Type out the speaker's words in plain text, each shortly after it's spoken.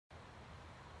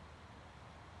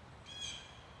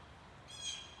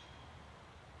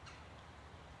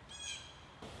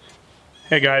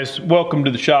Hey guys, welcome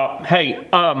to the shop. Hey,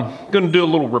 gonna do a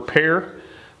little repair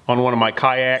on one of my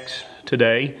kayaks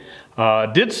today.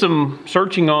 Did some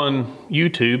searching on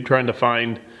YouTube trying to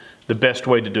find the best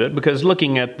way to do it, because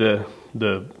looking at the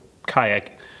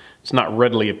kayak, it's not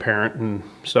readily apparent. And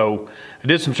so I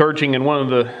did some searching, and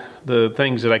one of the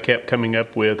things that I kept coming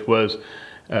up with was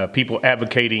people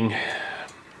advocating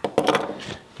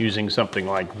using something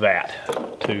like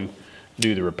that to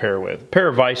do the repair with. A pair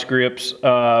of vice grips,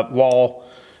 while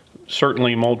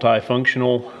certainly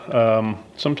multifunctional,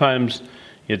 sometimes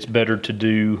it's better to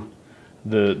do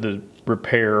the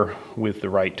repair with the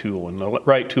right tool, and the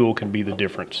right tool can be the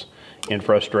difference in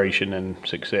frustration and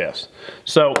success.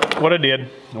 So what I did,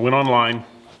 I went online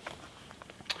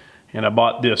and I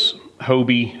bought this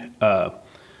Hobie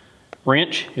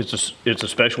wrench. It's a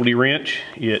specialty wrench.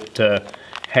 It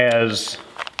has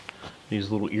these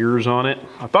little ears on it.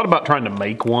 I thought about trying to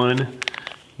make one,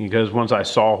 because once I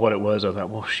saw what it was, I thought,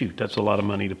 well, shoot, that's a lot of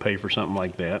money to pay for something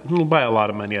like that. And by a lot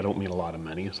of money, I don't mean a lot of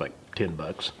money. It's like 10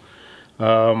 bucks.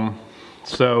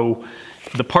 So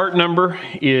the part number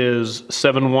is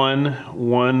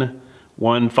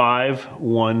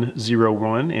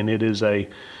 7115101, and it is a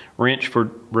wrench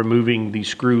for removing the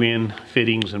screw-in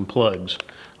fittings and plugs.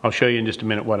 I'll show you in just a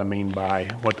minute what I mean by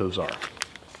what those are.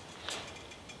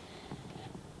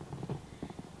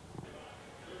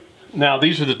 Now,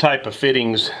 these are the type of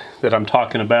fittings that I'm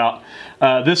talking about.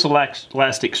 This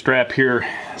elastic strap here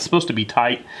is supposed to be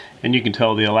tight, and you can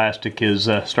tell the elastic is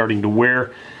starting to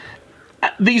wear.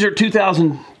 These are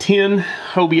 2010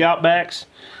 Hobie Outbacks,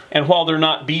 and while they're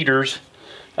not beaters,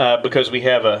 because we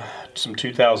have some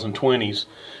 2020s,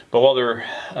 but while they're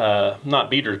not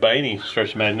beaters by any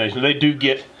stretch of imagination, they do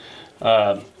get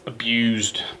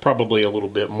abused probably a little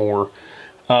bit more.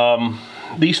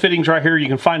 These fittings right here, you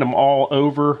can find them all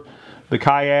over the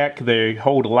kayak. They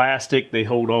hold elastic, they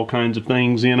hold all kinds of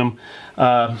things in them.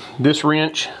 This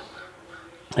wrench,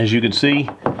 as you can see,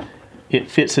 it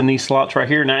fits in these slots right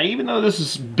here. Now, even though this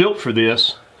is built for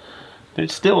this,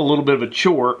 it's still a little bit of a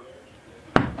chore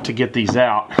to get these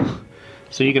out.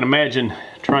 So you can imagine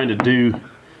trying to do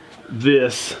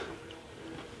this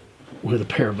with a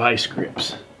pair of vice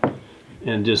grips,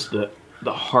 and just the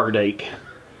heartache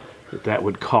that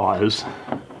would cause.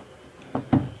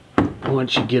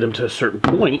 Once you get them to a certain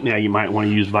point, now you might want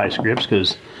to use vice grips,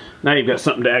 because now you've got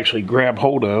something to actually grab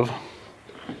hold of.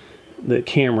 The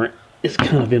camera is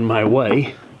kind of in my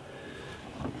way.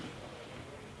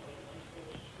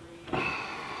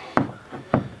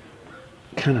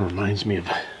 Kind of reminds me of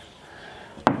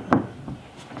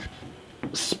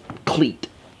cleat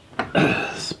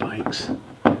spikes.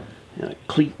 Yeah,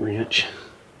 cleat wrench.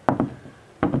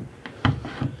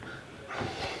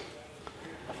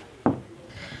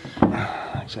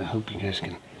 I hope you guys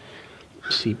can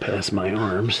see past my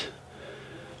arms.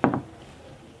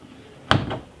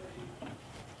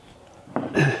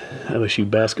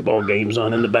 LSU basketball games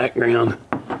on in the background,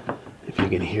 if you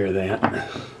can hear that.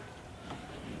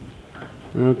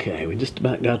 Okay, we just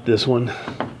about got this one.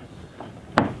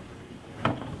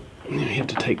 We have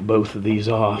to take both of these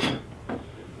off.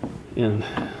 And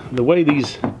the way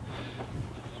these,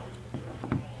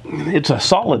 it's a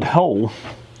solid hole.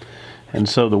 And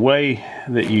so the way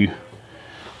that you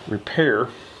repair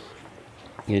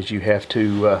is you have to,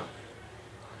 you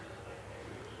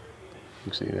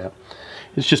can see that.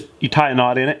 It's just, you tie a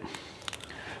knot in it,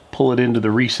 pull it into the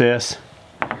recess,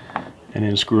 and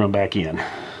then screw them back in.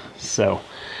 So,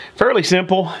 fairly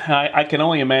simple. I can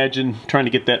only imagine trying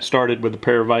to get that started with a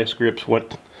pair of vice grips,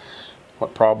 what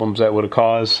problems that would have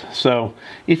caused. So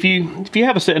if you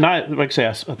have a set, and like I say,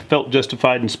 I felt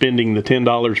justified in spending the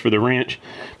 $10 for the wrench,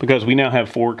 because we now have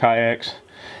 4 kayaks,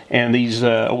 and these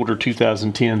older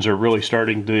 2010s are really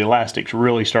starting, the elastic's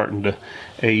really starting to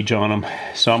age on them.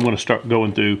 So I'm going to start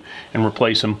going through and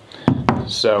replace them.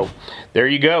 So there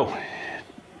you go.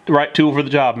 The right tool for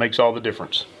the job makes all the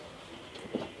difference.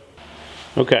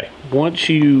 Okay, once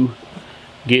you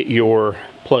get your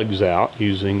plugs out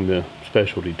using the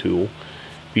specialty tool,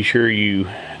 be sure you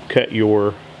cut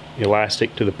your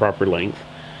elastic to the proper length.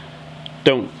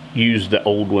 Don't use the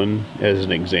old one as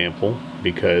an example,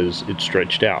 because it's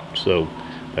stretched out. So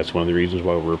that's one of the reasons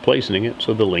why we're replacing it,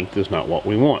 so the length is not what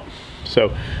we want.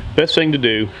 So best thing to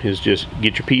do is just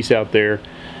get your piece out there,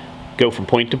 go from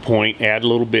point to point, add a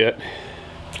little bit.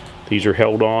 These are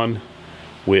held on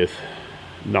with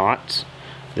knots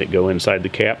that go inside the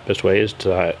cap. Best way is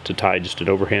to tie just an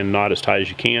overhand knot as tight as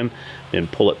you can, then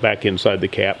pull it back inside the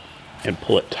cap and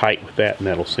pull it tight with that, and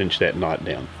that'll cinch that knot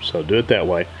down. So do it that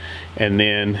way, and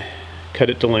then cut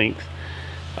it to length.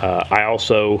 I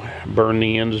also burn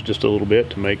the ends just a little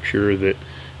bit to make sure that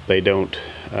they don't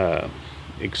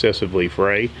excessively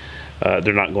fray.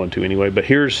 They're not going to anyway. But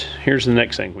here's the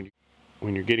next thing.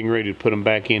 When you're getting ready to put them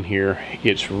back in here,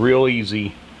 it's real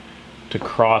easy to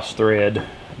cross thread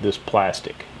this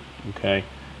plastic. Okay,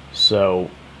 so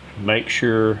make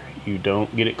sure you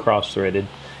don't get it cross threaded.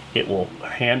 It will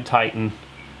hand tighten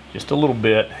just a little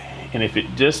bit, and if it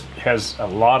just has a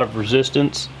lot of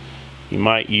resistance, you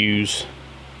might use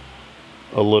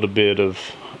a little bit of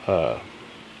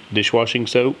dishwashing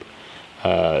soap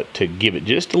to give it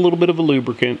just a little bit of a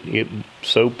lubricant.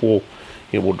 Soap will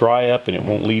dry up and it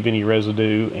won't leave any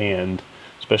residue, and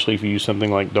especially if you use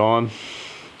something like Dawn.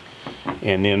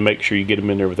 And then make sure you get them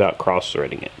in there without cross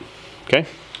threading it. Okay.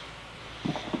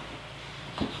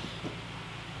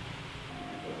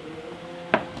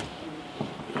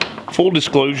 Full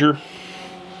disclosure,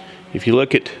 if you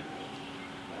look at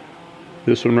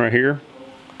this one right here,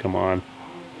 come on,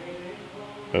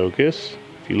 focus.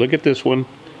 If you look at this one,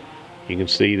 you can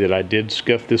see that I did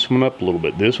scuff this one up a little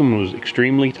bit. This one was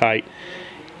extremely tight,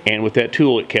 and with that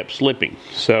tool it kept slipping.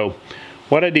 So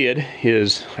what I did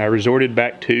is I resorted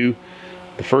back to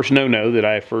the first no-no that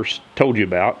I first told you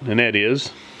about, and that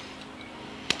is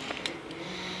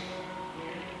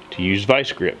to use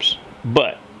vice grips.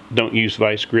 But don't use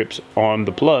vice grips on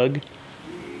the plug,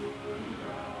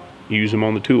 use them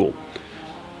on the tool.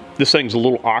 This thing's a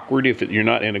little awkward if you're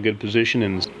not in a good position,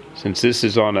 and since this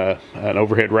is on an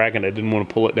overhead rack and I didn't want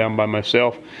to pull it down by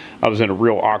myself, I was in a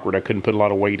real awkward, I couldn't put a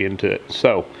lot of weight into it.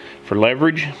 So for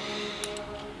leverage,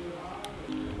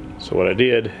 so what I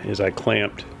did is I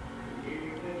clamped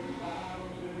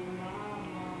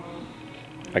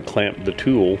the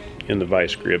tool in the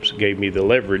vice grips, gave me the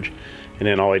leverage, and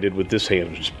then all I did with this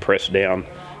hand was just press down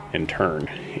and turn,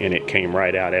 and it came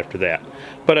right out after that.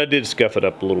 But I did scuff it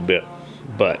up a little bit,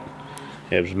 but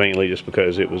it was mainly just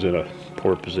because it was in a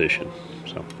poor position.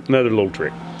 So another little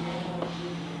trick.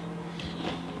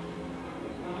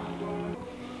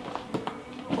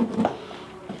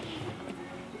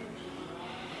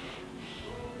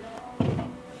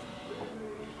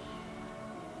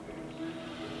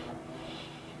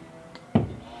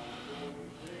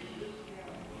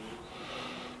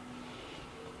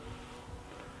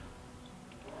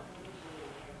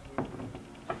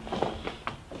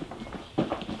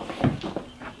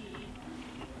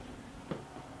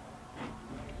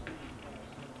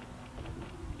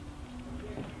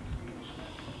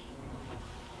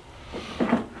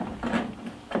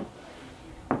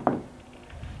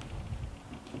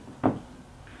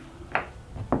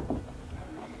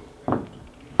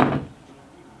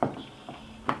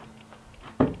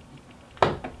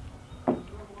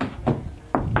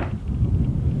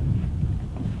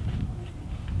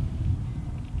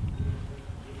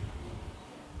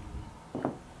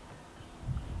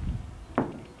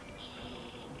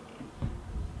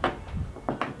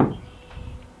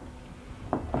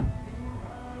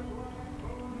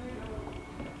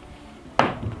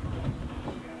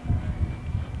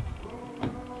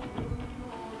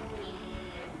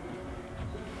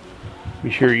 Be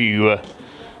sure you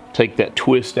take that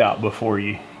twist out before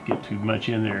you get too much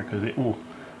in there, because it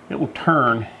will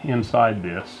turn inside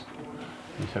this.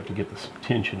 You just have to get the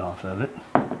tension off of it.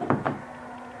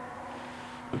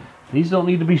 These don't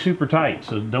need to be super tight,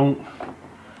 so don't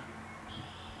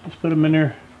just put them in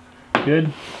there.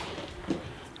 Good.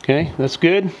 Okay, that's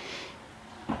good.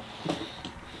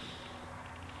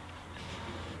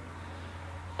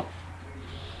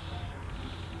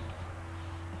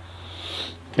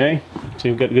 Okay, so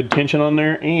you've got good tension on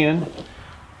there, and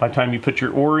by the time you put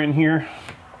your oar in here,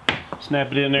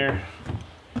 snap it in there,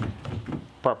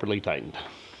 properly tightened.